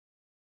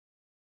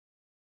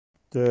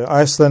The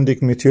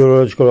Icelandic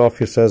Meteorological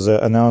Office has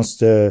announced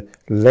the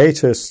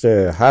latest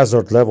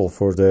hazard level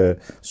for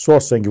the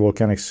Svartsengi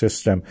volcanic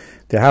system.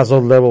 The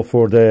hazard level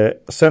for the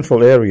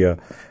central area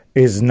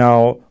is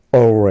now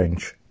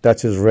orange.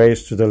 That is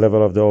raised to the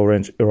level of the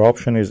orange.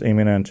 Eruption is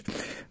imminent.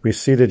 We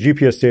see the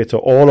GPS data.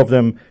 All of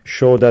them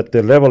show that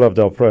the level of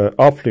the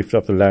uplift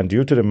of the land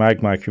due to the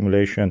magma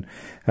accumulation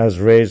has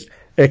raised,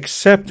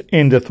 except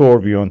in the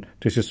Thorbion.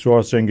 This is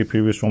Svartsengi,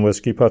 previous one was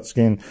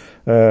Skipatskin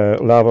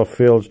lava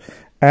fields.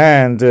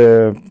 And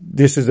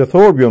this is the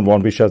Thorbion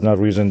one, which has not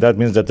risen. That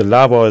means that the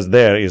lava is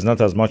there, is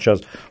not as much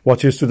as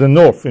what is to the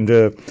north in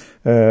the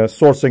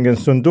Svartsengi and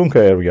Sundhnúka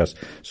areas.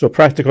 So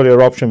practically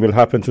eruption will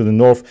happen to the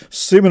north,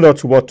 similar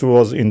to what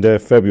was in the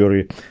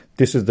February.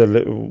 This is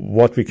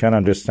what we can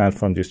understand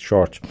from this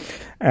chart.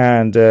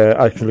 And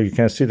actually, you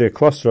can see the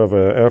cluster of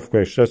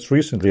earthquakes just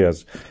recently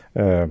has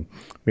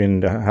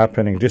been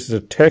happening. This is a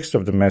text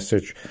of the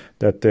message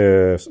that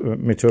the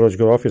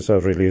Meteorological Office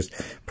has released.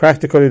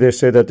 Practically, they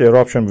say that the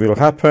eruption will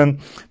happen.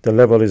 The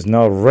level is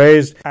now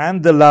raised,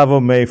 and the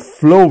lava may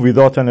flow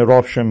without an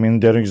eruption,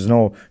 meaning there is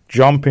no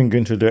jumping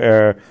into the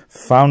air,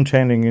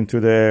 fountain into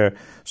the air.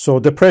 So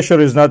the pressure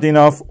is not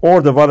enough,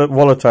 or the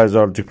volatiles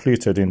are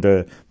depleted in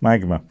the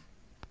magma.